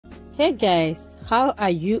Hey guys, how are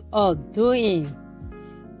you all doing?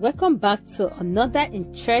 Welcome back to another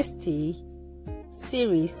interesting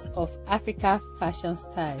series of Africa fashion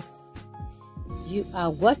styles. You are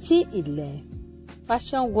watching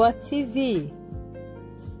Ilen'sfashionworldtv,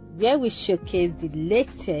 where we showcase the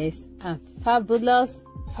latest and fabulous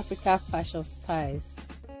Africa fashion styles.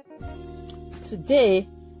 Today,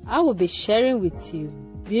 I will be sharing with you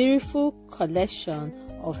beautiful collection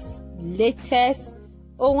of latest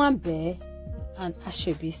Owanbe and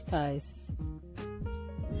Asoebi styles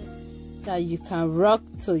that you can rock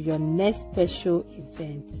to your next special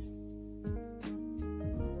event.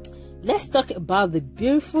 Let's talk about the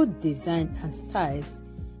beautiful design and styles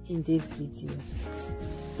in this video.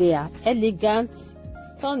 They are elegant,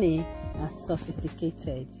 stunning, and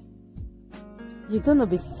sophisticated. You're going to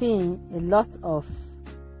be seeing a lot of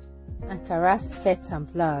Ankara skirts and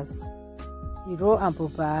blouse, and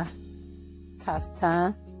boubou,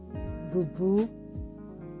 kaftan, boubou,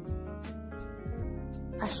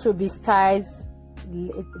 Asoebi styles,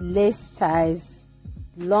 lace styles,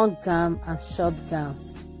 long gown and short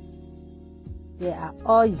gowns. They are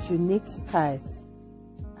all unique styles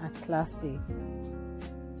and classic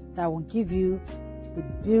that will give you the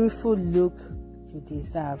beautiful look you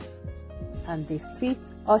deserve, and they fit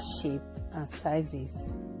all shape and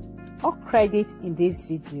sizes. All credit in this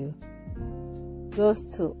video goes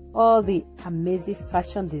to all the amazing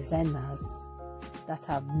fashion designers that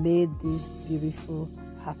have made these beautiful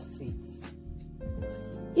outfits.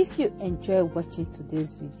 If you enjoy watching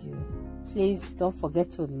today's video, please don't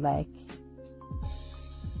forget to like,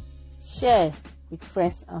 share with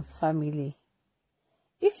friends and family.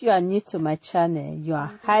 If you are new to my channel, you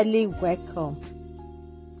are highly welcome.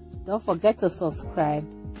 Don't forget to subscribe,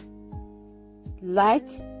 like,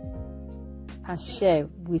 and share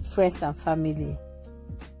with friends and family.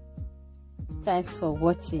 Thanks for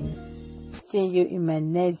watching. See you in my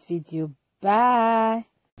next video. Bye.